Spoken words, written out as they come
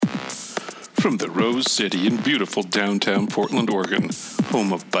From the Rose City in beautiful downtown Portland, Oregon,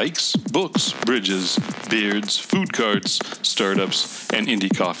 home of bikes, books, bridges, beards, food carts, startups, and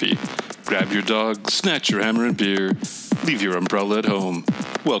indie coffee. Grab your dog, snatch your hammer and beer, leave your umbrella at home.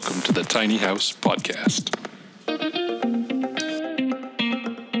 Welcome to the Tiny House Podcast.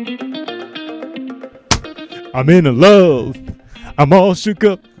 I'm in love. I'm all shook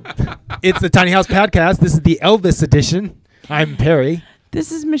up. It's the Tiny House Podcast. This is the Elvis edition. I'm Perry.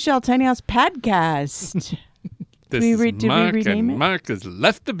 This is Michelle, Tiny House Podcast. This is Mark, and Mark has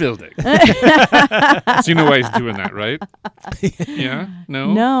left the building. So you know why he's doing that, right? Yeah?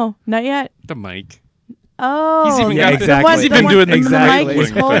 No? No, not yet. The mic. Oh, He's even yeah, got exactly. He's even doing the exactly. mic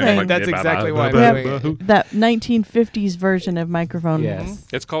is holding. That's exactly why. That 1950s version of microphone. Yes.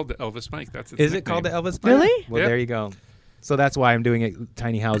 It's called the Elvis mic. That's its Is it nickname. called the Elvis mic? Really? Well, Yep. there you go. So that's why I'm doing it,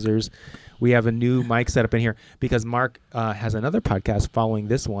 Tiny Housers. We have a new mic set up in here because Mark has another podcast following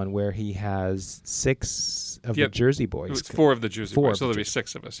this one where he has 6 of the Jersey Boys. It's 4 of the Jersey Four Boys, of so the there'll be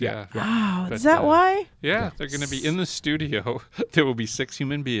 6 of us. Yeah. Yeah. Wow, But, is that why? Yeah, they're going to be in the studio. There will be 6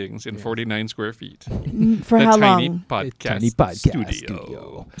 human beings in 49 square feet. For the how Tiny long? Podcast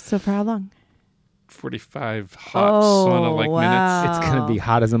Studio. So for how long? 45 hot sauna-like minutes. It's going to be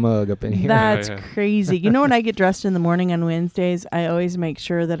hot as a mug up in here. That's Yeah. crazy. You know, when I get dressed in the morning on Wednesdays, I always make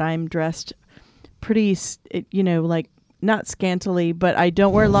sure that I'm dressed pretty, like not scantily, but I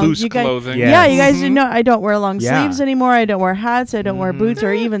don't wear long. Loose you guys, clothing. Yeah, you guys know I don't wear long Yeah. sleeves anymore. I don't wear hats. I don't wear boots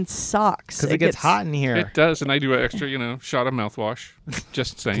or even socks. Because it gets hot in here. It does, and I do an extra, shot of mouthwash.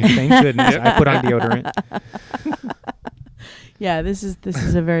 Just saying. Thank goodness. I put on deodorant. Yeah, this is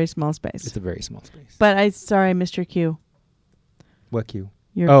a very small space. It's a very small space. But I missed your cue. What cue?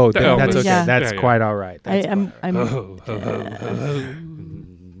 Your Oh, The that's Elvis. okay. Yeah. That's Yeah. quite all right. I'm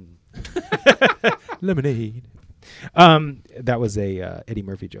Lemonade. That was a Eddie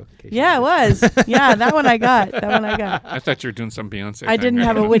Murphy joke. in case you yeah, it didn't- was. Yeah, that one I got. I thought you were doing some Beyonce I thing didn't there.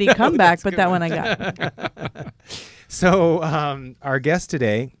 have a witty comeback, but that one I got. So our guest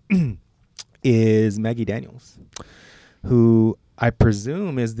today is Maggie Daniels, who I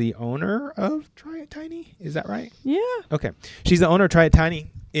presume is the owner of Try It Tiny. Is that right? Yeah. Okay. She's the owner of Try It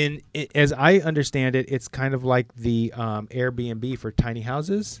Tiny. As I understand it, it's kind of like the Airbnb for tiny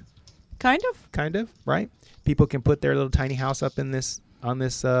houses. Kind of. Right? People can put their little tiny house up on this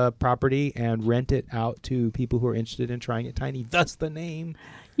property and rent it out to people who are interested in trying it tiny. Thus the name.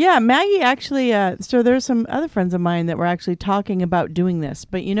 Yeah, Maggie actually, so there's some other friends of mine that were actually talking about doing this.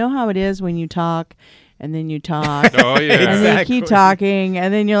 But you know how it is when you talk and then you talk. Oh, yeah. And then you keep Exactly. talking,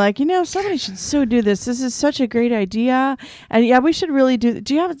 and then you're like, somebody should so do this. This is such a great idea, and yeah, we should really do.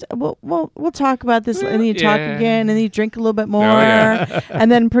 Do you have? We'll talk about this, and then you talk Yeah. again, and then you drink a little bit more, yeah.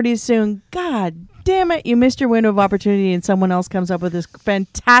 and then pretty soon, God damn it, you missed your window of opportunity, and someone else comes up with this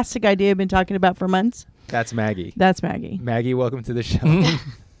fantastic idea I've been talking about for months. That's Maggie. That's Maggie. Maggie, welcome to the show.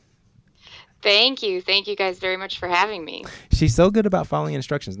 Thank you guys very much for having me. She's so good about following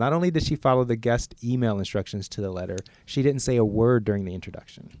instructions. Not only did she follow the guest email instructions to the letter, she didn't say a word during the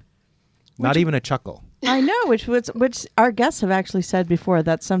introduction. Not even a chuckle. I know, which our guests have actually said before.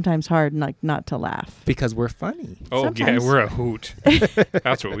 That's sometimes hard, not to laugh. Because we're funny. Oh, Sometimes. yeah, we're a hoot.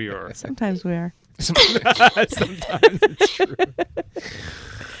 That's what we are. Sometimes we are. Sometimes it's true.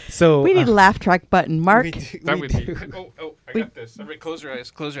 So We need a laugh track button, Mark. That would be. Oh, I got this. Everybody close your eyes.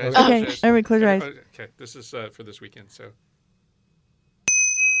 Close your eyes. Okay, Close your eyes. everybody close your eyes. Okay, this is for this weekend, so.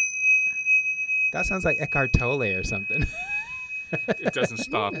 That sounds like Eckhart Tolle or something. It doesn't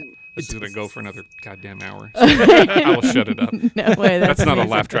stop. This is going to go for another goddamn hour. So I will shut it up. No way. That's not a amazing.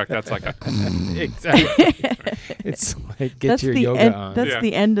 laugh track. That's like a. Exactly. It's like get That's your the yoga end. on. That's Yeah.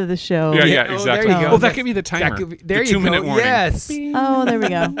 the end of the show. Yeah, Yeah, oh, exactly. there you go. Oh, that could be the timer. There the you 2-minute go. warning. Yes. Oh, there we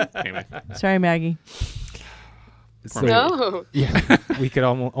go. Anyway, Sorry, Maggie. So, No. yeah, we could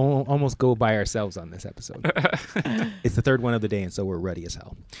almost go by ourselves on this episode. It's the third one of the day, and so we're ready as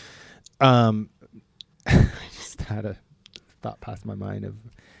hell. I just had a thought pass my mind of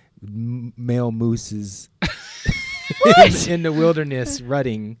male mooses in the wilderness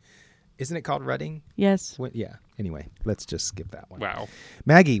rutting. Isn't it called rutting? Yes. Yeah. Anyway, let's just skip that one. wow.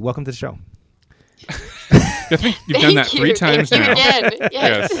 Maggie, welcome to the show. I think you've done that 3 times Thank now. you again.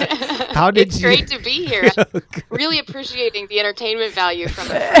 Yes. How did it's you- great to be here. I'm really appreciating the entertainment value from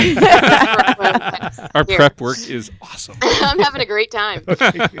it. Our Here. prep work is awesome. I'm having a great time.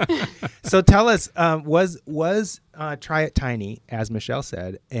 So tell us, was Try It Tiny, as Michelle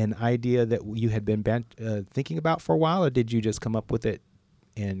said, an idea that you had been thinking about for a while, or did you just come up with it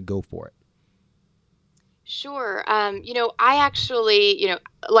and go for it? Sure. I actually,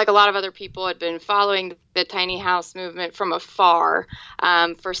 like a lot of other people, had been following the tiny house movement from afar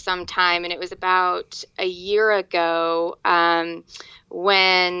for some time. And it was about a year ago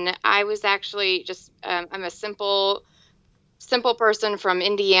when I was actually I'm a simple person from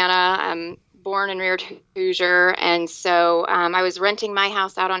Indiana. I'm born and reared Hoosier. And so I was renting my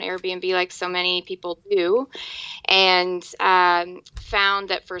house out on Airbnb like so many people do, and found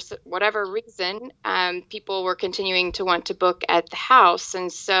that for whatever reason, people were continuing to want to book at the house.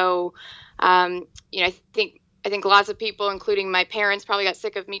 And so, I think lots of people, including my parents, probably got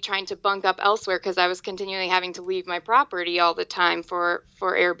sick of me trying to bunk up elsewhere because I was continually having to leave my property all the time for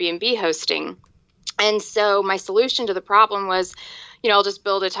Airbnb hosting. And so my solution to the problem was, I'll just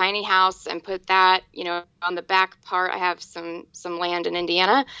build a tiny house and put that, on the back part. I have some land in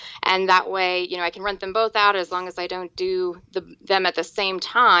Indiana, and that way, I can rent them both out as long as I don't do them at the same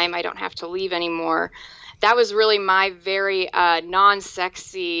time. I don't have to leave anymore. That was really my very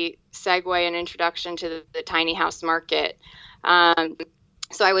non-sexy segue and introduction to the tiny house market.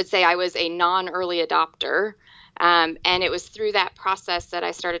 So I would say I was a non-early adopter. And it was through that process that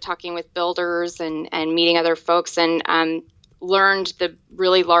I started talking with builders and meeting other folks, and learned the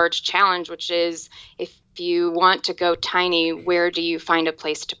really large challenge, which is if you want to go tiny, where do you find a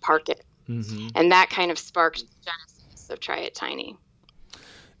place to park it? Mm-hmm. And that kind of sparked the genesis of Try It Tiny.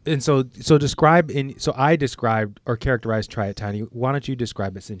 And so I described or characterized Try It Tiny. Why don't you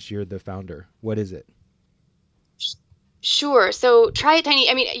describe it since you're the founder? What is it? Sure. So Try It Tiny,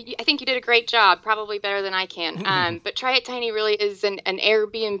 I think you did a great job, probably better than I can. But Try It Tiny really is an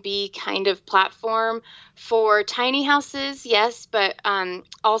Airbnb kind of platform for tiny houses, yes, but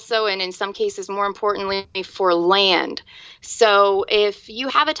also, and in some cases, more importantly, for land. So if you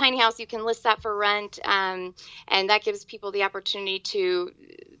have a tiny house, you can list that for rent, and that gives people the opportunity to,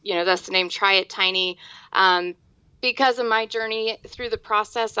 thus the name Try It Tiny. Because of my journey through the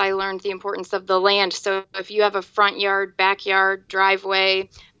process, I learned the importance of the land. So if you have a front yard, backyard, driveway,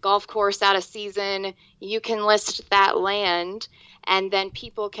 golf course out of season, you can list that land, and then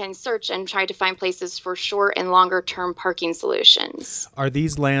people can search and try to find places for short and longer term parking solutions. Are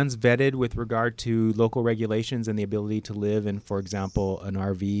these lands vetted with regard to local regulations and the ability to live in, for example, an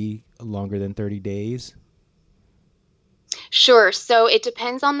RV longer than 30 days? Sure. So it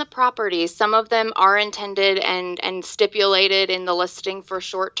depends on the property. Some of them are intended and stipulated in the listing for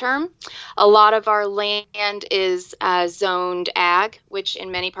short term. A lot of our land is zoned ag, which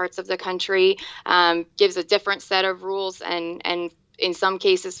in many parts of the country gives a different set of rules and in some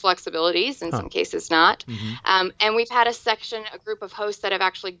cases flexibilities, in some cases not. Mm-hmm. And we've had a group of hosts that have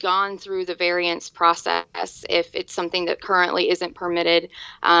actually gone through the variance process. If it's something that currently isn't permitted,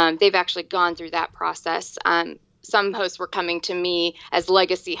 they've actually gone through that process. Some hosts were coming to me as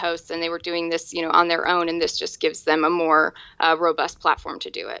legacy hosts, and they were doing this, on their own, and this just gives them a more robust platform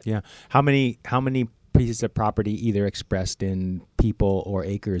to do it. Yeah. How many pieces of property, either expressed in people or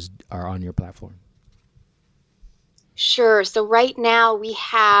acres, are on your platform? Sure. So right now we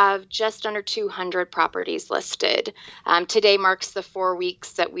have just under 200 properties listed. Today marks the 4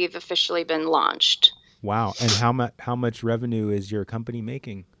 weeks that we've officially been launched. Wow. And how much revenue is your company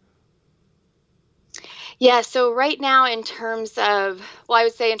making? Yeah, so right now in terms of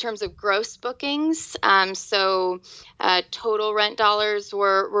gross bookings, total rent dollars,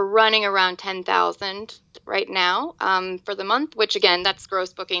 we're running around 10,000 right now for the month, which again, that's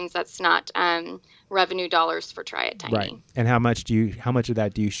gross bookings. That's not revenue dollars for Try It Tiny. Right. And how much of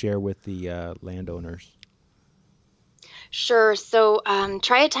that do you share with the landowners? Sure. So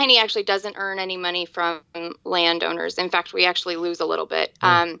Try It Tiny actually doesn't earn any money from landowners. In fact, we actually lose a little bit.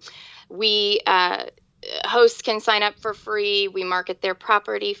 Hosts can sign up for free. We market their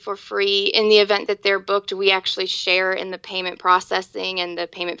property for free. In the event that they're booked, we actually share in the payment processing and the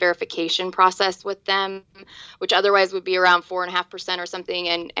payment verification process with them, which otherwise would be around 4.5% or something.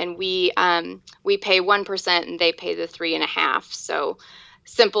 And we pay 1% and they pay the 3.5%. So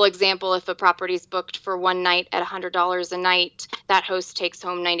simple example, if a property is booked for one night at $100 a night, that host takes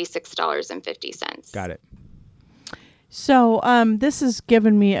home $96.50. Got it. So this has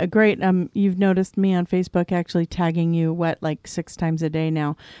given me a great, you've noticed me on Facebook actually tagging you, like 6 times a day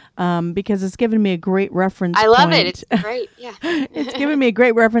now, because it's given me a great reference point. I love it. It's great. Yeah. It's given me a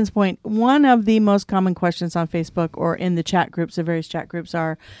great reference point. One of the most common questions on Facebook or in the chat groups, the various chat groups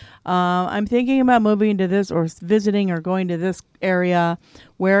are, I'm thinking about moving to this or visiting or going to this area.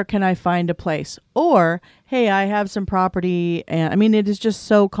 Where can I find a place? Or, hey, I have some property. And it is just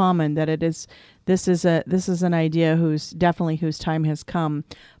so common that it is. This is an idea whose time has come.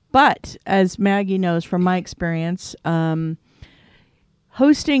 But as Maggie knows from my experience,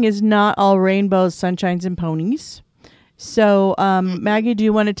 hosting is not all rainbows, sunshines, and ponies. So, Maggie, do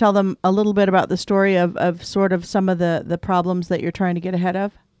you want to tell them a little bit about the story of sort of some of the problems that you're trying to get ahead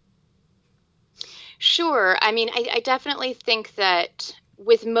of? Sure. I mean, I definitely think that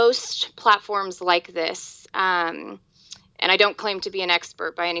with most platforms like this, and I don't claim to be an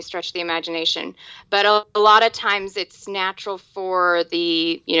expert by any stretch of the imagination, but a lot of times it's natural for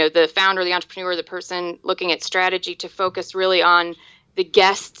the founder, the entrepreneur, the person looking at strategy to focus really on the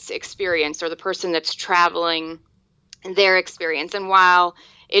guest's experience or the person that's traveling and their experience. And while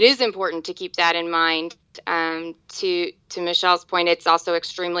it is important to keep that in mind, to Michelle's point, it's also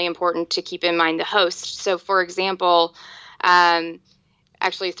extremely important to keep in mind the host. So, for example,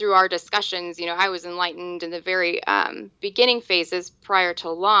 actually through our discussions, I was enlightened in the very beginning phases prior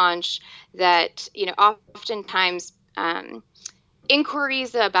to launch that, oftentimes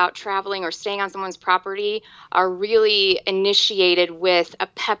inquiries about traveling or staying on someone's property are really initiated with a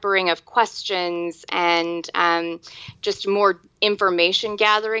peppering of questions and just more information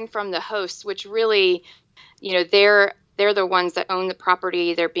gathering from the hosts, which really, they're the ones that own the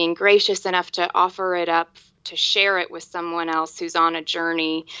property. They're being gracious enough to offer it up, to share it with someone else who's on a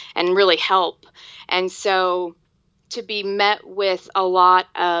journey and really help. And so to be met with a lot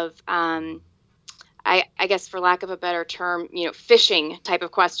of I guess for lack of a better term, fishing type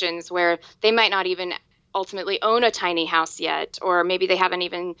of questions where they might not even ultimately own a tiny house yet, or maybe they haven't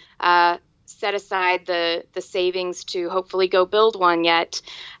even set aside the savings to hopefully go build one yet.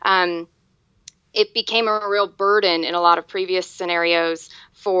 It became a real burden in a lot of previous scenarios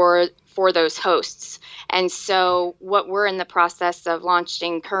for those hosts. And so what we're in the process of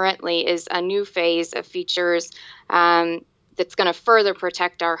launching currently is a new phase of features that's going to further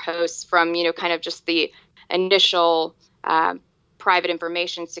protect our hosts from, kind of just the initial private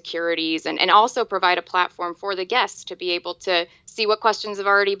information securities, and also provide a platform for the guests to be able to see what questions have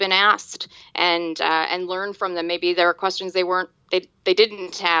already been asked and learn from them. Maybe there are questions they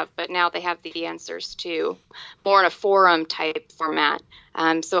didn't have, but now they have the answers to, more in a forum type format.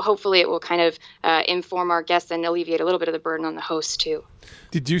 So hopefully it will kind of inform our guests and alleviate a little bit of the burden on the host too.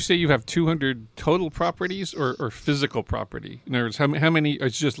 Did you say you have 200 total properties or physical property? In other words, how many?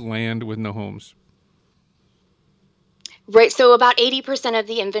 It's just land with no homes. Right. So about 80% of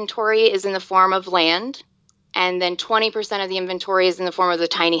the inventory is in the form of land. And then 20% of the inventory is in the form of the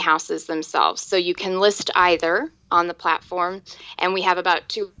tiny houses themselves. So you can list either on the platform. And we have about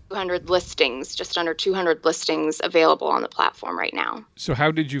 200 listings, just under 200 listings available on the platform right now. So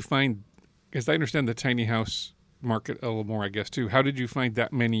how did you find, because I understand the tiny house market a little more, I guess, too. How did you find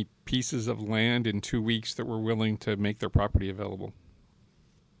that many pieces of land in 2 weeks that were willing to make their property available?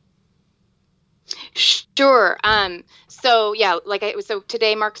 Sure. So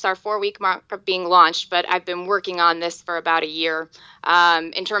today marks our 4-week mark of being launched, but I've been working on this for about a year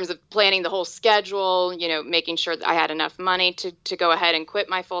in terms of planning the whole schedule, making sure that I had enough money to go ahead and quit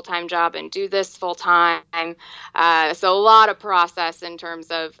my full-time job and do this full-time. So a lot of process in terms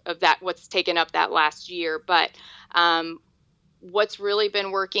of that, what's taken up that last year. But what's really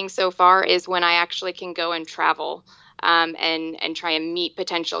been working so far is when I actually can go and travel and try and meet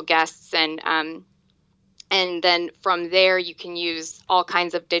potential guests. And then from there, you can use all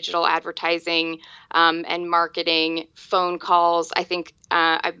kinds of digital advertising and marketing, phone calls. I think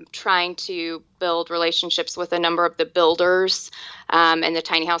I'm trying to build relationships with a number of the builders and the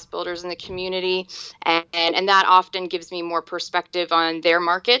tiny house builders in the community. And that often gives me more perspective on their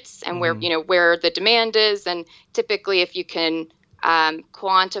markets and where the demand is. And typically, if you can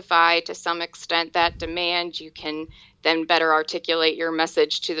quantify to some extent that demand, you can then better articulate your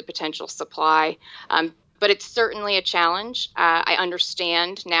message to the potential supply. But it's certainly a challenge. I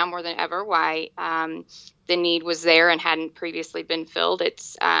understand now more than ever why the need was there and hadn't previously been filled.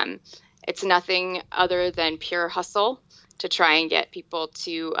 It's nothing other than pure hustle to try and get people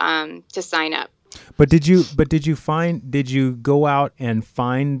to sign up. But did you go out and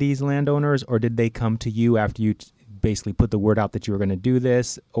find these landowners, or did they come to you after you basically put the word out that you were going to do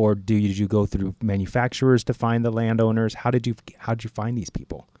this, or did you go through manufacturers to find the landowners? How did you find these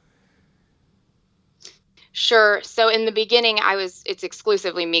people? Sure. So in the beginning, it's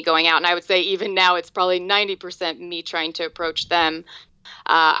exclusively me going out. And I would say even now it's probably 90% me trying to approach them.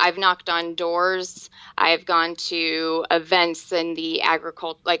 I've knocked on doors. I've gone to events in the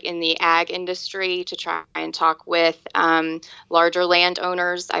ag industry to try and talk with larger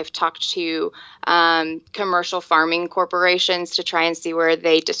landowners. I've talked to commercial farming corporations to try and see where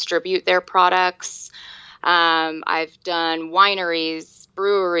they distribute their products. I've done wineries,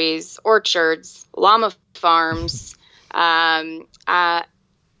 breweries, orchards, llama farms, and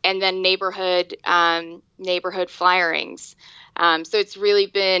and then neighborhood flyerings. So it's really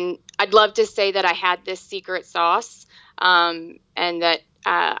been, I'd love to say that I had this secret sauce, and that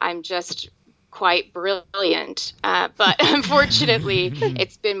I'm just quite brilliant. But unfortunately,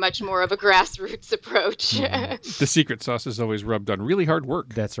 it's been much more of a grassroots approach. The secret sauce is always rubbed on really hard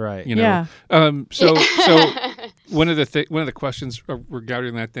work. That's right. You know? Yeah. So one of the questions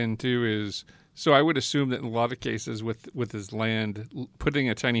regarding that then too is, so I would assume that in a lot of cases with his land, putting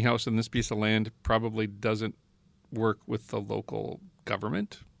a tiny house in this piece of land probably doesn't work with the local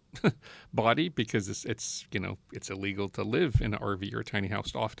government body, because it's illegal to live in an RV or a tiny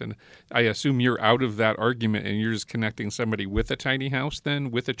house often. I assume you're out of that argument and you're just connecting somebody with a tiny house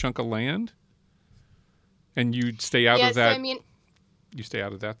then with a chunk of land, and you'd stay out of that. You stay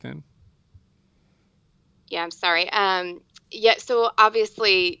out of that then? Yeah, I'm sorry. So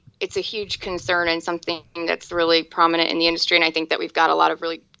obviously it's a huge concern and something that's really prominent in the industry, and I think that we've got a lot of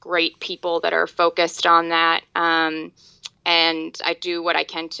really great people that are focused on that. And I do what I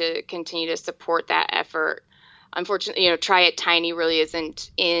can to continue to support that effort. Unfortunately, Try It Tiny really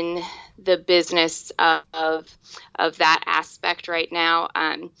isn't in the business of that aspect right now.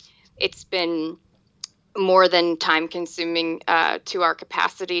 It's been more than time consuming to our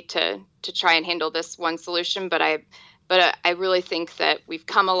capacity to try and handle this one solution. But I really think that we've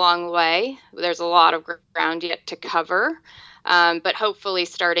come a long way. There's a lot of ground yet to cover. But hopefully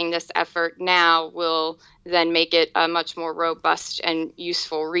starting this effort now will then make it a much more robust and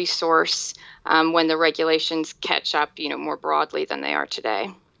useful resource when the regulations catch up, more broadly than they are today.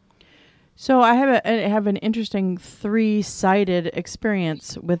 So I have an interesting 3-sided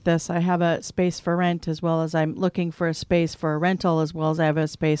experience with this. I have a space for rent, as well as I'm looking for a space for a rental, as well as I have a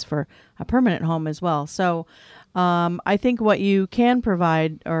space for a permanent home as well. So I think what you can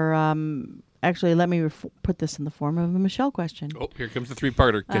provide, or actually, let me put this in the form of a Michelle question. Oh, here comes the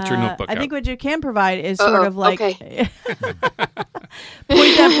 3-parter. Get your notebook out. I think what you can provide is sort of like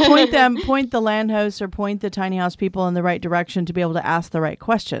point the land hosts or point the tiny house people in the right direction to be able to ask the right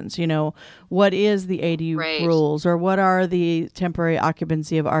questions. What is the ADU rules, or what are the temporary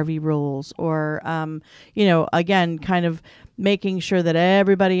occupancy of RV rules, or again, kind of making sure that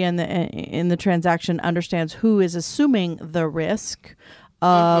everybody in the transaction understands who is assuming the risk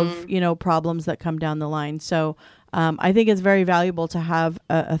of problems that come down the line. So I think it's very valuable to have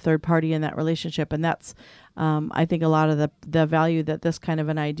a third party in that relationship, and that's I think a lot of the value that this kind of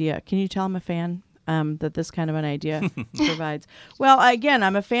an idea. Can you tell I'm a fan? That this kind of an idea provides. Well, again,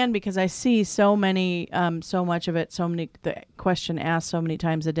 I'm a fan because I see so many, so much of it, the question asked so many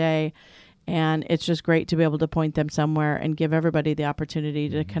times a day, and it's just great to be able to point them somewhere and give everybody the opportunity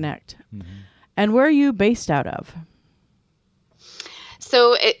to connect. Mm-hmm. And where are you based out of?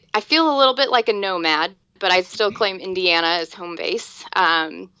 So I feel a little bit like a nomad, but I still claim Indiana as home base.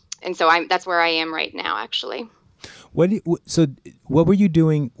 And so that's where I am right now, actually. What were you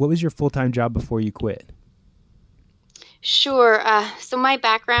doing? What was your full-time job before you quit? Sure. So my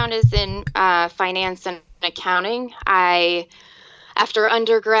background is in finance and accounting. After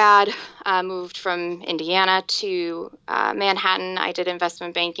undergrad, moved from Indiana to Manhattan. I did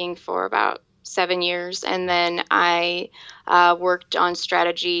investment banking for about 7 years, and then I worked on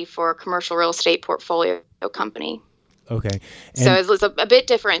strategy for a commercial real estate portfolio company. Okay. So it's a bit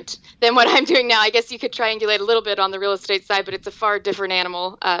different than what I'm doing now. I guess you could triangulate a little bit on the real estate side, but it's a far different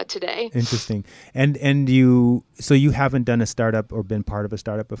animal today. Interesting. And you haven't done a startup or been part of a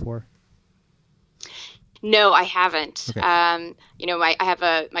startup before? No, I haven't. Okay.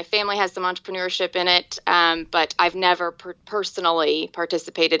 My family has some entrepreneurship in it, but I've never personally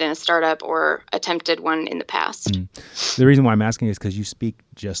participated in a startup or attempted one in the past. The reason why I'm asking is because you speak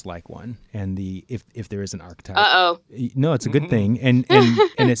just like one, and if there is an archetype. No, it's a good thing, and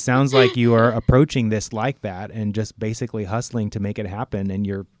it sounds like you are approaching this like that, and just basically hustling to make it happen, and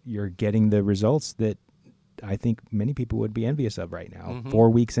you're getting the results that I think many people would be envious of right now. Mm-hmm. 4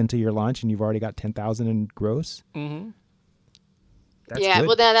 weeks into your launch and you've already got 10,000 in gross. Mm-hmm. That's good.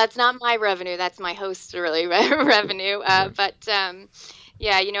 Well, that's not my revenue. That's my host's really revenue. Right. But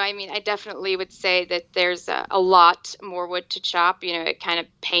I definitely would say that there's a lot more wood to chop. It kind of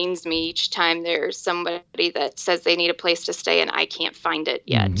pains me each time there's somebody that says they need a place to stay and I can't find it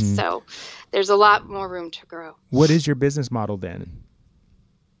yet. Mm-hmm. So there's a lot more room to grow. What is your business model then?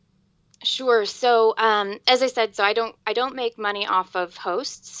 Sure. So, as I said, I don't make money off of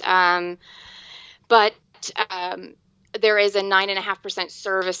hosts, but there is a 9.5%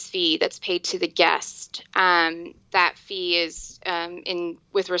 service fee that's paid to the guest. That fee is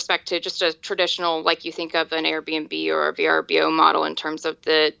with respect to just a traditional, like you think of an Airbnb or a VRBO model in terms of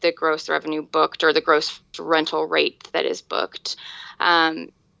the gross revenue booked or the gross rental rate that is booked.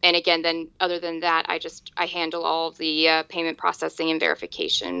 And again, then other than that, I handle all of the payment processing and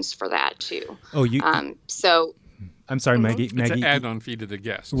verifications for that too. Oh, you. So I'm sorry, Maggie. It's Maggie, an add-on fee to the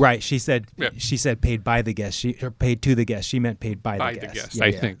guest. right? She said. Yep. She said paid by the guest. Or paid to the guest. She meant paid by By the the guest. guest, Yeah,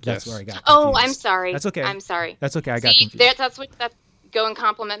 I think, that's yes. where I got. Oh, confused. I'm sorry. That's okay. I'm sorry. That's okay. I got See, confused. that's go and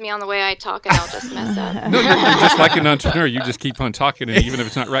compliment me on the way I talk, and I'll just mess up. No, you're just like an entrepreneur. You just keep on talking, and even if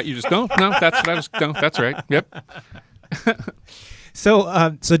it's not right, you just no, that's what I was. No, that's right. Yep.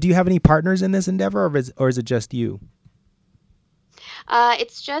 So, so do you have any partners in this endeavor, or is it just you?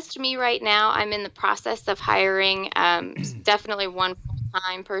 It's just me right now. I'm in the process of hiring definitely one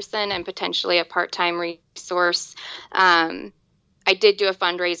full-time person and potentially a part-time resource. I did do a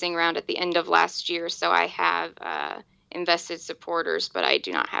fundraising round at the end of last year, so I have invested supporters, but I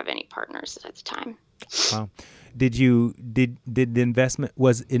do not have any partners at the time. Wow. Did the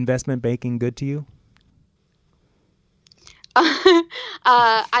investment banking good to you?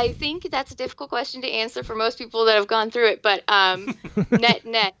 I think that's a difficult question to answer for most people that have gone through it, but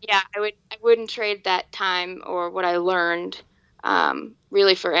net, yeah, I wouldn't trade that time or what I learned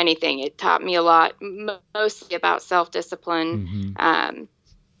really for anything. It taught me a lot, mostly about self-discipline,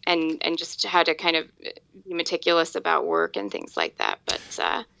 and just how to kind of be meticulous about work and things like that. But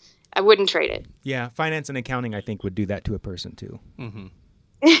I wouldn't trade it. Yeah, finance and accounting, I think, would do that to a person too. Mm-hmm.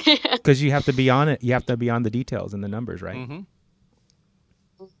 Because you have to be on it. You have to be on the details and the numbers, right? Mm-hmm.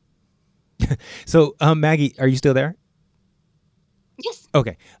 So, Maggie, are you still there? Yes.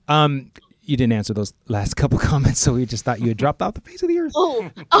 Okay. You didn't answer those last couple comments, so we just thought you had dropped off the face of the earth. Oh.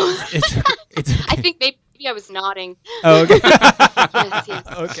 It's okay. I think maybe I was nodding. Oh, okay. Yes.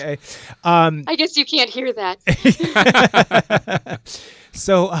 Okay. I guess you can't hear that.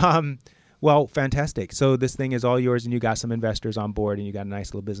 So, well, fantastic. So this thing is all yours, and you got some investors on board, and you got a nice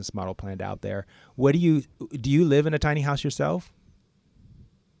little business model planned out there. Do you live in a tiny house yourself?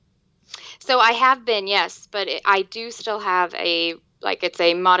 So I have been, yes, but I do still have it's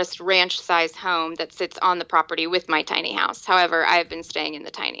a modest ranch-sized home that sits on the property with my tiny house. However, I've been staying in the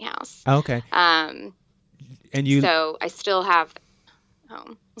tiny house. Okay. And so I still have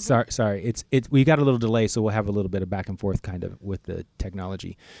home. Sorry. We got a little delay, so we'll have a little bit of back and forth kind of with the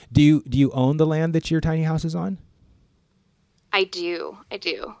technology. Do you own the land that your tiny house is on? I do.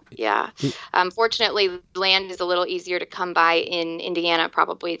 Yeah. Fortunately, land is a little easier to come by in Indiana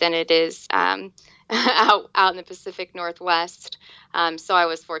probably than it is out in the Pacific Northwest. So I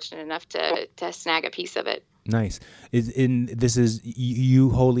was fortunate enough to snag a piece of it. Nice. This is you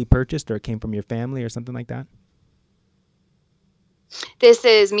wholly purchased, or it came from your family or something like that? This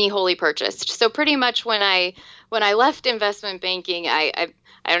is me wholly purchased. So pretty much when I left investment banking, I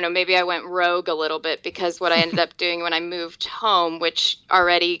don't know, maybe I went rogue a little bit, because what I ended up doing when I moved home, which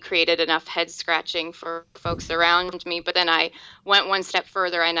already created enough head scratching for folks around me, but then I went one step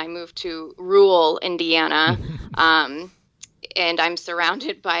further and I moved to rural Indiana, and I'm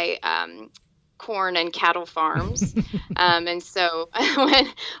surrounded by corn and cattle farms. And so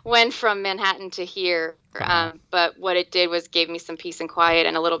I went from Manhattan to here. But what it did was gave me some peace and quiet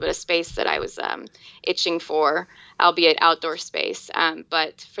and a little bit of space that I was itching for, albeit outdoor space.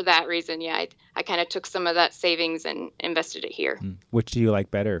 But for that reason, yeah, I kind of took some of that savings and invested it here. Which do you like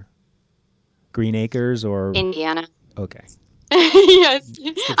better? Green Acres or Indiana? Okay. Yes,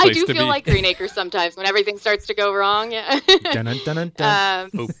 I place do to feel be. like Green Acres sometimes when everything starts to go wrong. Yeah. Dun, dun, dun, dun.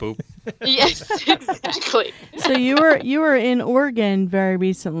 Boop boop. Yes, exactly. So you were in Oregon very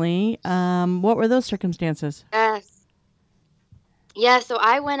recently. What were those circumstances? Yes. Yeah, so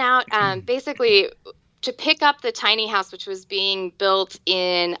I went out basically to pick up the tiny house, which was being built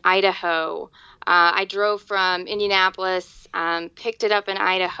in Idaho. I drove from Indianapolis, picked it up in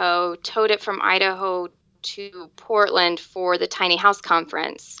Idaho, towed it from Idaho to Portland for the tiny house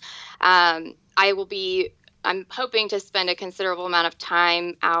conference. I'm hoping to spend a considerable amount of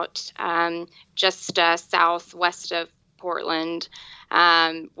time out just southwest of Portland,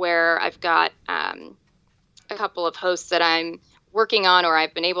 where I've got a couple of hosts that I'm working on, or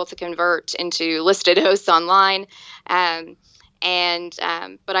I've been able to convert into listed hosts online. But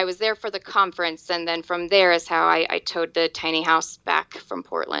I was there for the conference, and then from there is how I towed the tiny house back from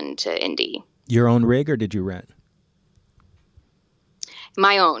Portland to Indy. Your own rig, or did you rent?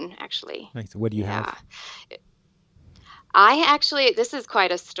 My own, actually. Nice. What do you have? This is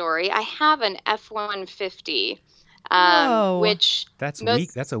quite a story. I have an F-150, which That's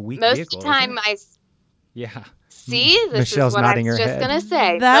weak. That's a weak most vehicle. of the time Yeah. See, this Michelle's is what nodding I was her just head. going to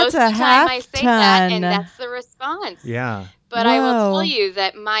say. That's most a of the time I say that, half and ton. that's the response. Yeah. But I will Whoa. tell you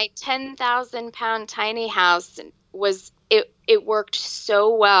that my 10,000-pound tiny house it worked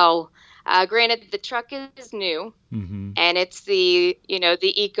so well. Granted, the truck is new, Mm-hmm. and it's the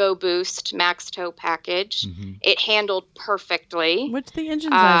EcoBoost Max Tow package. Mm-hmm. It handled perfectly. What's the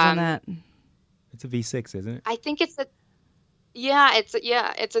engine size on that? It's a V6, isn't it? I think it's a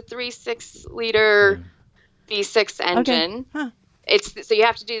 3.6 liter V6 engine. Okay. Huh. It's so you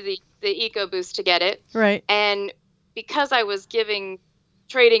have to do the EcoBoost to get it. Right. And because I was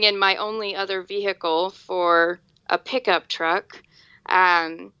trading in my only other vehicle for a pickup truck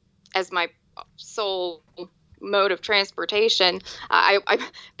as my sole mode of transportation, I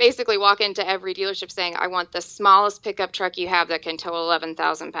basically walk into every dealership saying, I want the smallest pickup truck you have that can tow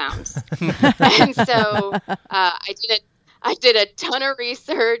 11,000 pounds. And so I did a ton of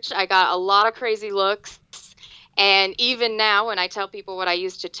research. I got a lot of crazy looks. And even now, when I tell people what I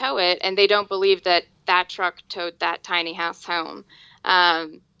used to tow it, and they don't believe that truck towed that tiny house home.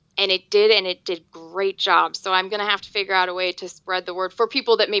 And it did great job. So I'm going to have to figure out a way to spread the word for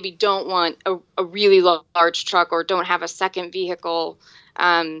people that maybe don't want a really large truck or don't have a second vehicle,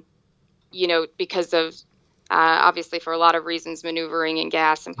 because of, obviously for a lot of reasons, maneuvering and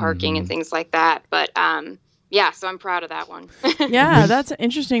gas and parking and things like that. But yeah, so I'm proud of that one. Yeah, that's an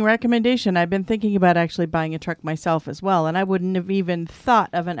interesting recommendation. I've been thinking about actually buying a truck myself as well, and I wouldn't have even thought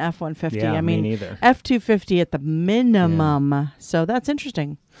of an F-150. Yeah, I mean, me neither. F-250 at the minimum. Yeah. So that's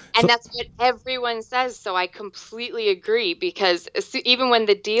interesting. And that's what everyone says, so I completely agree, because even when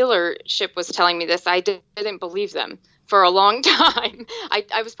the dealership was telling me this, I didn't believe them for a long time.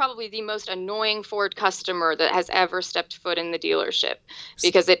 I was probably the most annoying Ford customer that has ever stepped foot in the dealership,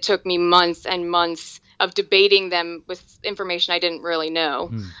 because it took me months and months of debating them with information I didn't really know.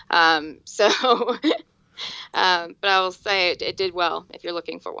 But I will say it did well if you're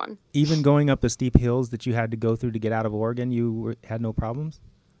looking for one. Even going up the steep hills that you had to go through to get out of Oregon, you had no problems?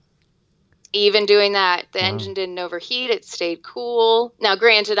 Even doing that, the engine didn't overheat. It stayed cool. Now,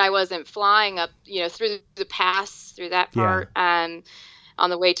 granted, I wasn't flying up, through the pass, through that part. On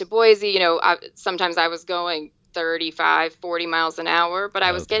the way to Boise, sometimes I was going 35, 40 miles an hour, but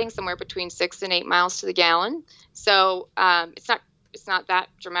I was getting somewhere between 6 and 8 miles to the gallon. So it's not that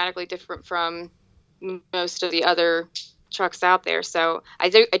dramatically different from most of the other trucks out there. So I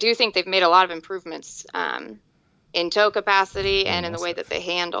do think they've made a lot of improvements in tow capacity and in the way that they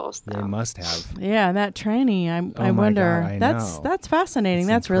handle. So. They must have. Yeah, that training. I wonder. God, that's fascinating.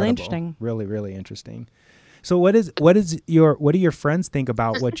 That's incredible. really interesting. Really, really interesting. So what do your friends think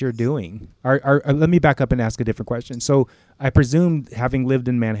about what you're doing? Let me back up and ask a different question. So I presume, having lived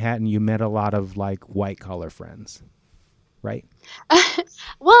in Manhattan, you met a lot of like white collar friends, right?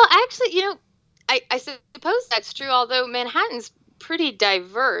 Well, actually, I suppose that's true. Although Manhattan's pretty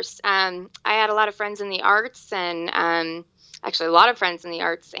diverse. I had a lot of friends in the arts, and actually a lot of friends in the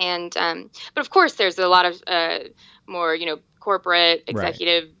arts, and but of course there's a lot of more corporate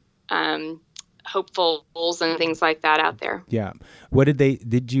executive. Right. Hopefuls and things like that out there. Yeah.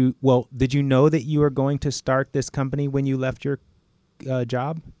 Did you know that you were going to start this company when you left your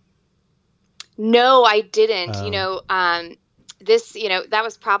job? No, I didn't. That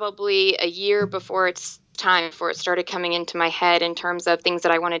was probably a year before it started coming into my head in terms of things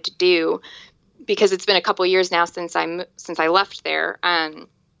that I wanted to do, because it's been a couple of years now since I left there.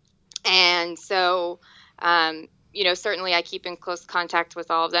 And so, certainly I keep in close contact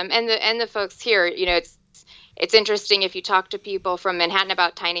with all of them, and the folks here. It's interesting if you talk to people from Manhattan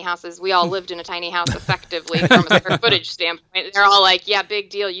about tiny houses. We all lived in a tiny house effectively from a square footage standpoint. They're all like, "Yeah, big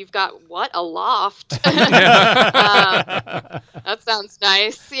deal. You've got what? A loft? That sounds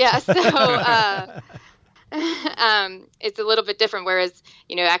nice." Yeah. So it's a little bit different. Whereas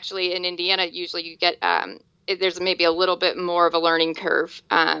actually in Indiana, usually you get there's maybe a little bit more of a learning curve.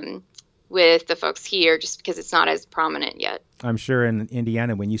 With the folks here, just because it's not as prominent yet. I'm sure in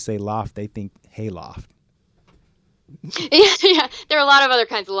Indiana, when you say loft, they think hayloft. Yeah. There are a lot of other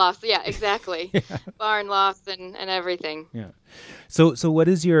kinds of lofts. Yeah, exactly. Yeah. Barn lofts and everything. Yeah. So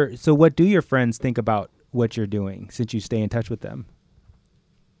what do your friends think about what you're doing, since you stay in touch with them?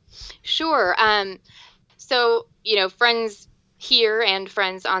 Sure. So friends here and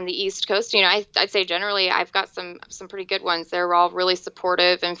friends on the East Coast, I'd say generally I've got some pretty good ones. They're all really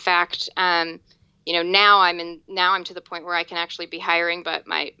supportive. In fact, now I'm to the point where I can actually be hiring. But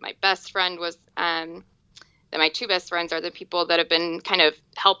my best friend was my two best friends are the people that have been kind of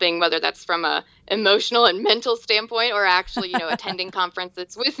helping, whether that's from a emotional and mental standpoint, or actually attending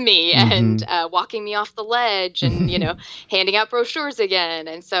conferences with me and walking me off the ledge and handing out brochures again.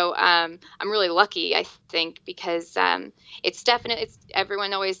 And so I'm really lucky, I think, because it's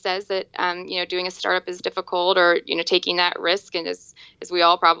everyone always says that doing a startup is difficult, or taking that risk, and as we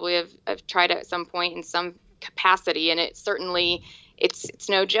all probably have tried at some point in some capacity, and it certainly it's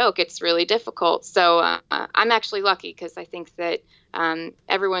no joke. It's really difficult. So I'm actually lucky because I think that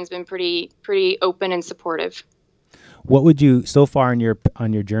everyone's been pretty open and supportive. What would you, so far on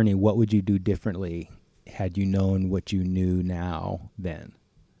your journey, what would you do differently had you known what you knew now then?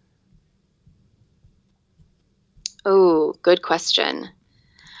 Oh, good question.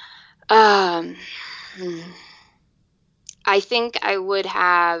 I think I would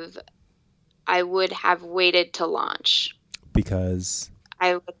have waited to launch. Because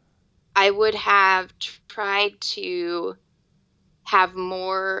I would have tried to have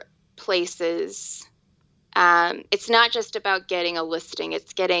more places. It's not just about getting a listing,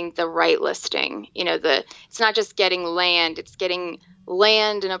 it's getting the right listing. It's not just getting land, it's getting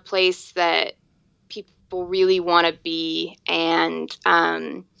land in a place that people really want to be. And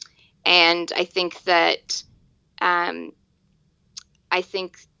I think that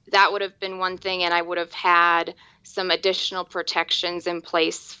would have been one thing, and I would have had some additional protections in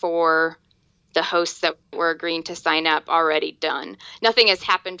place for the hosts that were agreeing to sign up already done. Nothing has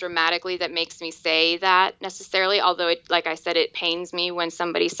happened dramatically that makes me say that necessarily, although like I said, it pains me when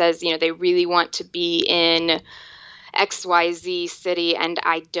somebody says, they really want to be in XYZ city and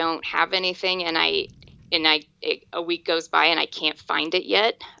I don't have anything, and a week goes by and I can't find it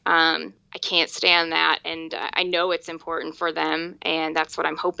yet. I can't stand that, and I know it's important for them, and that's what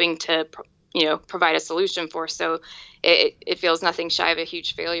I'm hoping to provide a solution for. So it feels nothing shy of a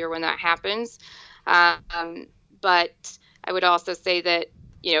huge failure when that happens. But I would also say that,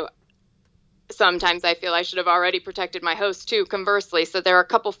 sometimes I feel I should have already protected my host too, conversely. So there are a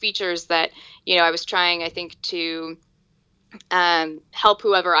couple features that, I was trying, I think, to help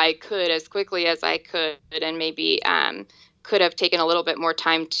whoever I could as quickly as I could, and maybe could have taken a little bit more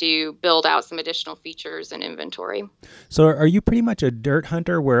time to build out some additional features and inventory. So are you pretty much a dirt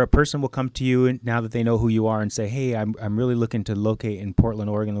hunter where a person will come to you now that they know who you are and say, hey, I'm really looking to locate in Portland,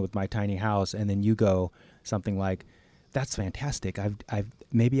 Oregon with my tiny house, and then you go something like, that's fantastic.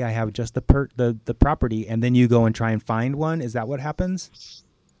 Maybe I have just the property, and then you go and try and find one. Is that what happens?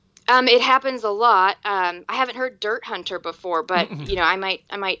 It happens a lot. I haven't heard dirt hunter before, but I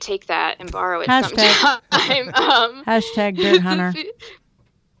might take that and borrow it sometime. Hashtag dirt hunter.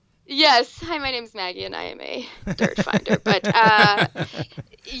 Yes. Hi, my name's Maggie, and I am a dirt finder. But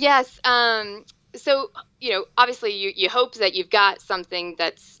yes. So obviously you hope that you've got something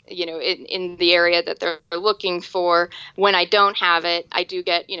that's in the area that they're looking for. When I don't have it, I do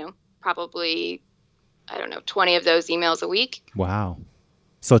get probably 20 of those emails a week. Wow.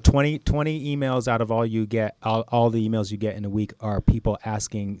 So 20 emails out of all you get, all the emails you get in a week are people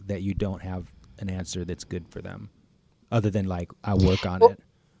asking that you don't have an answer that's good for them, other than like, I'll work on it.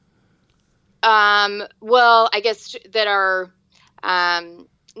 Well, I guess that are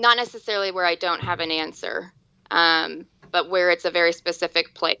not necessarily where I don't have an answer, but where it's a very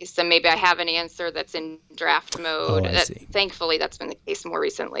specific place. And maybe I have an answer that's in draft mode. Thankfully, that's been the case more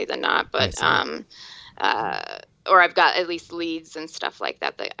recently than not. But or I've got at least leads and stuff like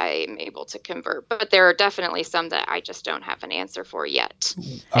that I'm able to convert. But there are definitely some that I just don't have an answer for yet.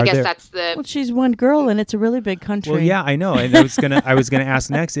 Well, she's one girl and it's a really big country. Well, yeah, I know. And I was gonna ask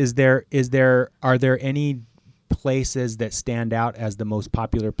next, are there any places that stand out as the most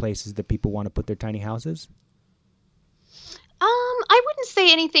popular places that people want to put their tiny houses? I wouldn't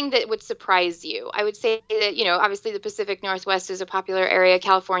say anything that would surprise you. I would say that, obviously the Pacific Northwest is a popular area.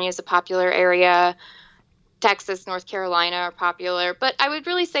 California is a popular area. Texas, North Carolina are popular, but I would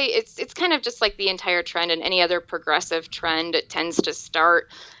really say it's kind of just like the entire trend and any other progressive trend. It tends to start,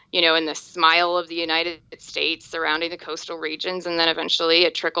 in the smile of the United States surrounding the coastal regions, and then eventually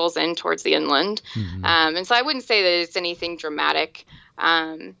it trickles in towards the inland. Mm-hmm. And so I wouldn't say that it's anything dramatic.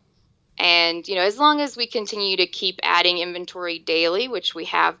 And, as long as we continue to keep adding inventory daily, which we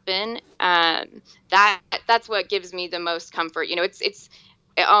have been, that's what gives me the most comfort. It's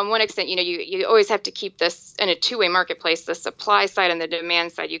on one extent, you always have to keep this in a two-way marketplace, the supply side and the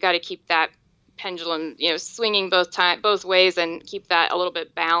demand side. You got to keep that pendulum, swinging both ways, and keep that a little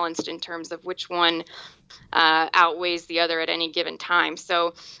bit balanced in terms of which one outweighs the other at any given time.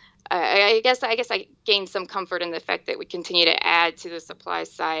 So I guess I gained some comfort in the fact that we continue to add to the supply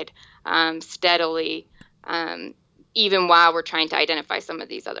side steadily, even while we're trying to identify some of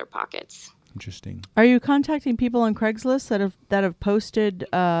these other pockets. Interesting. Are you contacting people on Craigslist that have posted,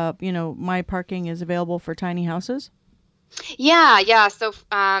 my parking is available for tiny houses? Yeah. So,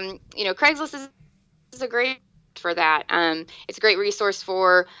 Craigslist is a great for that. It's a great resource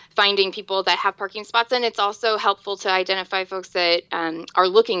for finding people that have parking spots, and it's also helpful to identify folks that are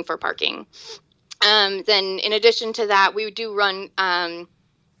looking for parking. Then, in addition to that, we do run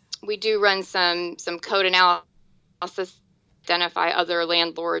some code analysis identify other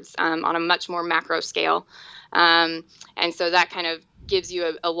landlords on a much more macro scale. And so that kind of gives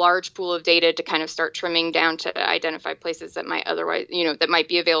you a large pool of data to kind of start trimming down to identify places that might otherwise, that might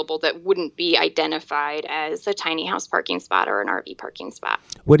be available that wouldn't be identified as a tiny house parking spot or an RV parking spot.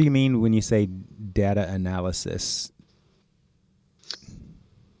 What do you mean when you say data analysis?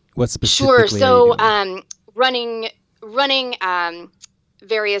 What specifically? Sure. So are you doing? running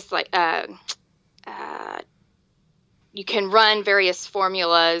various you can run various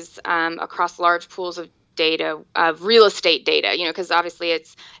formulas across large pools of data, of real estate data, because obviously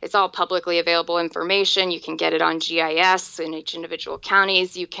it's all publicly available information. You can get it on GIS in each individual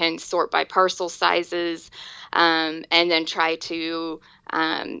counties. You can sort by parcel sizes, and then try to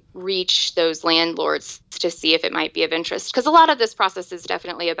reach those landlords to see if it might be of interest. Because a lot of this process is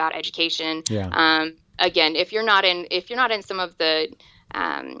definitely about education. Yeah. Again, if you're not in some of the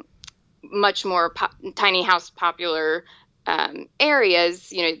much more tiny house popular areas,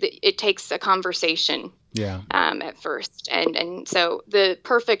 it takes a conversation. Yeah. At first, and so the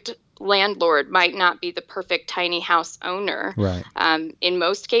perfect landlord might not be the perfect tiny house owner, right? In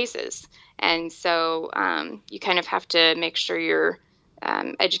most cases, and so you kind of have to make sure you're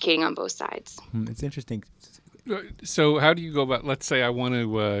educating on both sides. It's interesting. So how do you go about? Let's say I want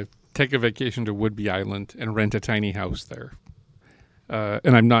to take a vacation to Whidbey Island and rent a tiny house there,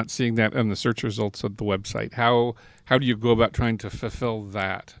 and I'm not seeing that on the search results of the website. How do you go about trying to fulfill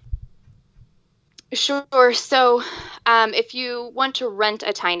that? Sure. So if you want to rent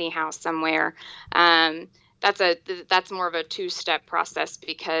a tiny house somewhere, that's more of a two-step process,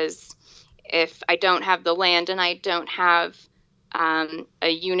 because if I don't have the land and I don't have a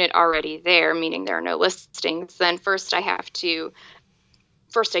unit already there, meaning there are no listings, then first I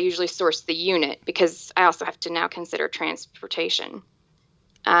usually source the unit, because I also have to now consider transportation.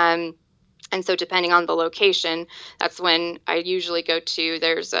 And so depending on the location, that's when I usually go to,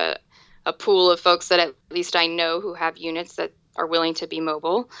 there's a pool of folks that at least I know who have units that are willing to be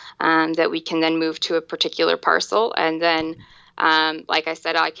mobile, that we can then move to a particular parcel. And then, like I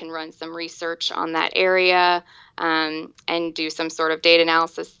said, I can run some research on that area and do some sort of data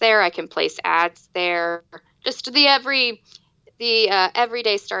analysis there. I can place ads there, just the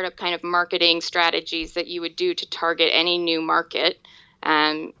everyday startup kind of marketing strategies that you would do to target any new market.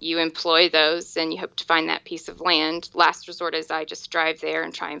 You employ those, and you hope to find that piece of land. Last resort is I just drive there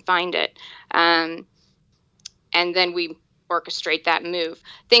and try and find it. And then we orchestrate that move.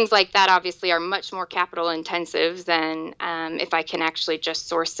 Things like that obviously are much more capital intensive than if I can actually just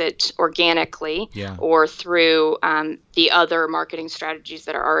source it organically, or through the other marketing strategies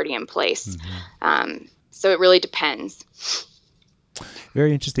that are already in place. Mm-hmm. So it really depends.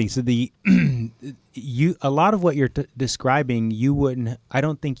 Very interesting. So a lot of what you're describing, I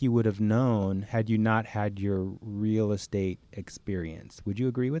don't think you would have known had you not had your real estate experience. Would you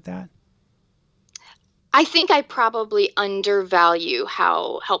agree with that? I think I probably undervalue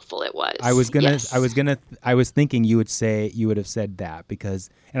how helpful it was. I was thinking you would have said that,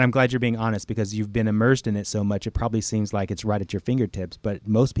 and I'm glad you're being honest, because you've been immersed in it so much. It probably seems like it's right at your fingertips, but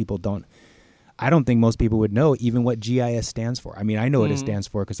most people don't. I don't think most people would know even what GIS stands for. I mean, I know what it stands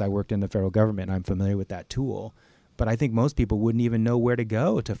for because I worked in the federal government. I'm familiar with that tool, but I think most people wouldn't even know where to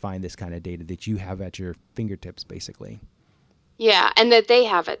go to find this kind of data that you have at your fingertips, basically. Yeah, and that they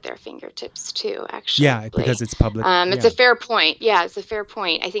have at their fingertips too, actually. Yeah, because it's public. It's a fair point. Yeah, it's a fair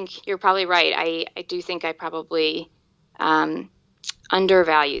point. I think you're probably right. I do think I probably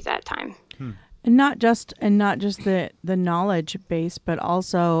undervalue that time. And not just the knowledge base, but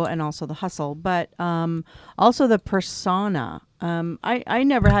also the hustle, but also the persona. I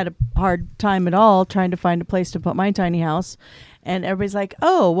never had a hard time at all trying to find a place to put my tiny house. And everybody's like,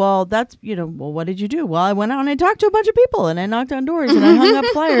 oh, well, that's, well, what did you do? Well, I went out and I talked to a bunch of people, and I knocked on doors, and I hung up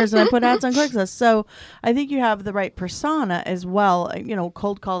flyers, and I put ads on Craigslist. So I think you have the right persona as well,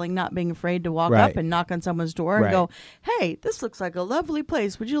 cold calling, not being afraid to walk up and knock on someone's door and go, hey, this looks like a lovely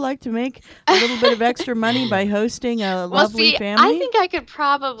place. Would you like to make a little bit of extra money by hosting a lovely family? I think I could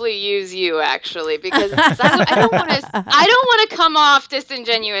probably use you, actually, because I don't want to come off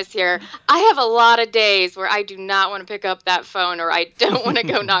disingenuous here. I have a lot of days where I do not want to pick up that phone, or I don't want to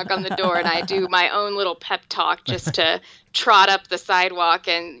go knock on the door, and I do my own little pep talk just to trot up the sidewalk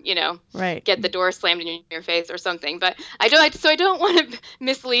and, get the door slammed in your face or something. But I don't want to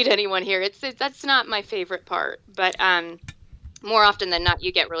mislead anyone here. That's not my favorite part. But more often than not,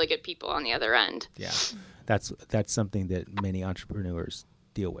 you get really good people on the other end. Yeah, that's something that many entrepreneurs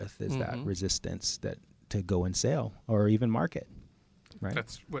deal with, is that resistance to go and sell or even market. Right.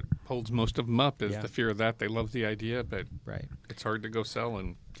 That's what holds most of them up, is the fear of that. They love the idea, but it's hard to go sell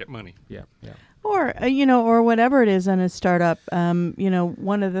and get money. Yeah. Oh, Or, or whatever it is in a startup.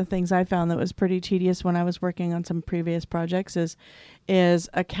 One of the things I found that was pretty tedious when I was working on some previous projects is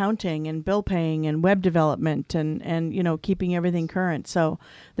accounting and bill paying and web development and keeping everything current. So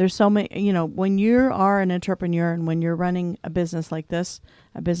there's so many, when you are an entrepreneur and when you're running a business like this,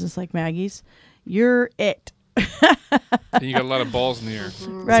 a business like Maggie's, you're it. And you got a lot of balls in the air.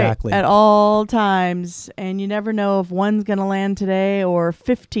 Right, Exactly. at all times. And you never know if one's going to land today or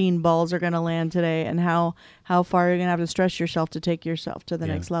 15 balls are going to land today, and how far you're going to have to stress yourself to take yourself to the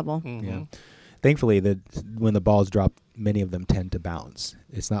Yeah. next level. Mm-hmm. Yeah. Thankfully, when the balls drop, many of them tend to bounce.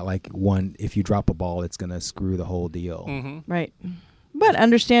 It's not like if you drop a ball, it's going to screw the whole deal. Mm-hmm. Right. But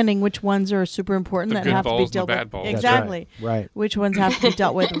understanding which ones are super important The that good have to be balls and the dealt bad with. balls. That's Exactly. Right. Which ones have to be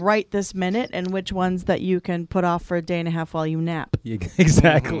dealt with right this minute, and which ones that you can put off for a day and a half while you nap,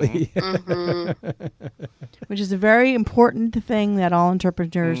 Exactly. which is a very important thing that all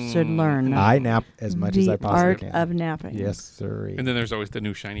entrepreneurs should learn. I nap as much as I the possibly art can. of napping. Yes, sir. And then there's always the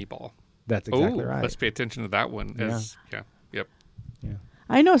new shiny ball. That's exactly Oh, right. let's pay attention to that one. Yeah. Yep. Yeah.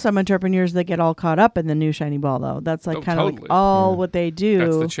 I know some entrepreneurs that get all caught up in the new shiny ball, though. That's like Oh, kind of totally. like all Yeah. what they do.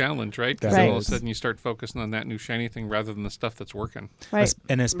 That's the challenge, right? Because That then all of a is. sudden you start focusing on that new shiny thing rather than the stuff that's working. Right.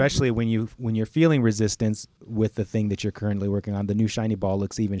 And especially when you're feeling resistance with the thing that you're currently working on, the new shiny ball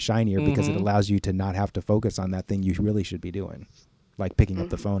looks even shinier because it allows you to not have to focus on that thing you really should be doing, like picking up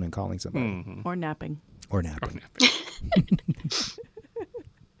the phone and calling somebody Mm-hmm. Or napping. or napping.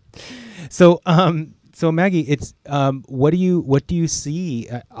 Oh, So Maggie, it's what do you see?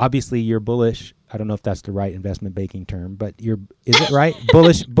 Obviously, you're bullish. I don't know if that's the right investment banking term, but is it right?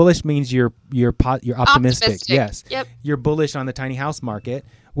 Bullish means you're optimistic. Yes. Yep. You're bullish on the tiny house market.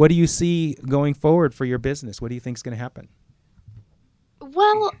 What do you see going forward for your business? What do you think is going to happen?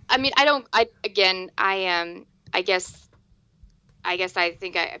 Well, I mean, I guess I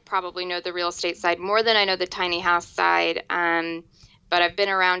think I probably know the real estate side more than I know the tiny house side. But I've been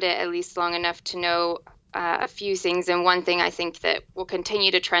around it at least long enough to know a few things. And one thing I think that will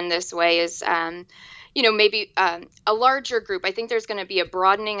continue to trend this way is, maybe a larger group. I think there's going to be a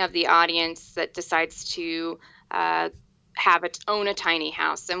broadening of the audience that decides to own a tiny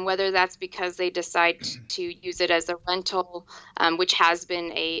house, and whether that's because they decide to use it as a rental, which has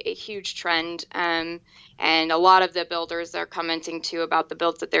been a huge trend, and a lot of the builders are commenting too about the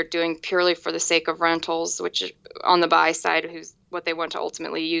builds that they're doing purely for the sake of rentals, which is on the buy side, who's what they want to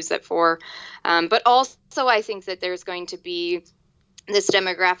ultimately use it for. But also I think that there's going to be this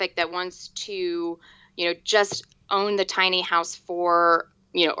demographic that wants to, just own the tiny house for,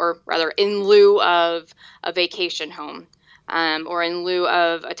 or rather in lieu of a vacation home. Or in lieu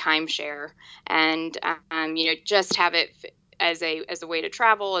of a timeshare, and just have it as a way to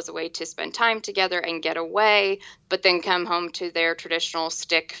travel, as a way to spend time together and get away, but then come home to their traditional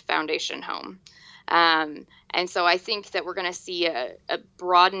stick foundation home. And so I think that we're going to see a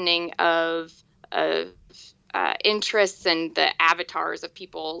broadening of interests and the avatars of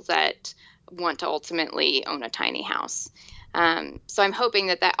people that want to ultimately own a tiny house. So I'm hoping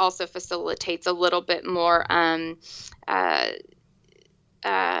that also facilitates a little bit more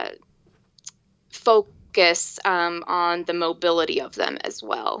focus on the mobility of them as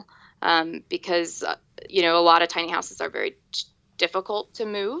well, because a lot of tiny houses are very difficult to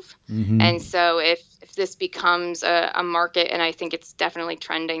move, and so if this becomes a market, and I think it's definitely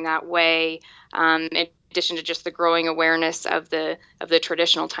trending that way, in addition to just the growing awareness of the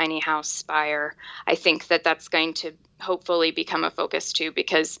traditional tiny house buyer, I think that's going to hopefully become a focus too,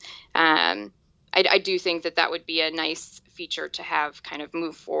 because I do think that would be a nice feature to have kind of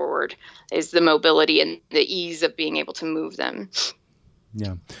move forward, is the mobility and the ease of being able to move them.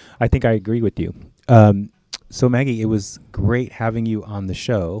 Yeah, I think I agree with you. So Maggie, it was great having you on the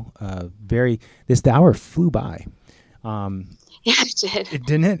show. The hour flew by. Yeah, it did. It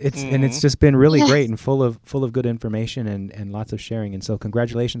didn't it? And it's just been really great and full of good information and lots of sharing. And so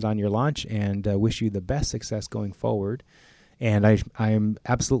congratulations on your launch, and wish you the best success going forward. And I am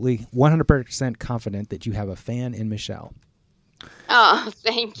absolutely 100% confident that you have a fan in Michelle. Oh,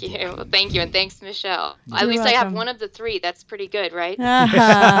 thank you. Well, thank you. And thanks, Michelle. At least I have one of the three. That's pretty good, right?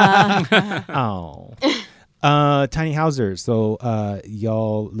 Oh. Tiny Housers. So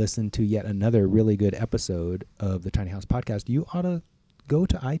y'all listen to yet another really good episode of the Tiny House Podcast. You ought to go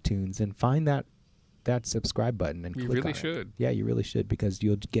to iTunes and find that subscribe button and You click really on it. should. Yeah, you really should, because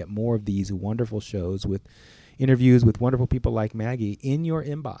you'll get more of these wonderful shows with interviews with wonderful people like Maggie in your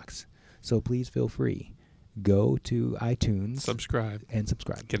inbox. So please feel free. Go to iTunes. Subscribe. And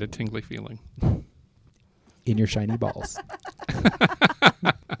subscribe. Get a tingly feeling. In your shiny balls.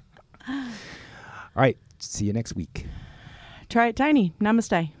 All right. See you next week. Try it tiny.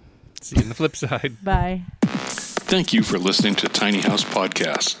 Namaste. See you on the flip side. Bye. Thank you for listening to Tiny House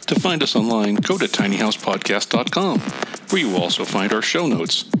Podcast. To find us online, go to tinyhousepodcast.com, where you will also find our show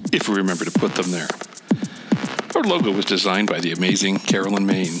notes, if we remember to put them there. Our logo was designed by the amazing Carolyn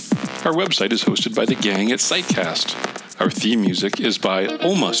Main. Our website is hosted by the gang at Sitecast. Our theme music is by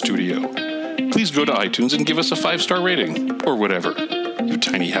Oma Studio. Please go to iTunes and give us a 5-star rating, or whatever, you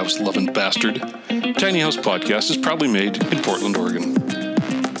tiny house loving bastard. Tiny House Podcast is proudly made in Portland, Oregon.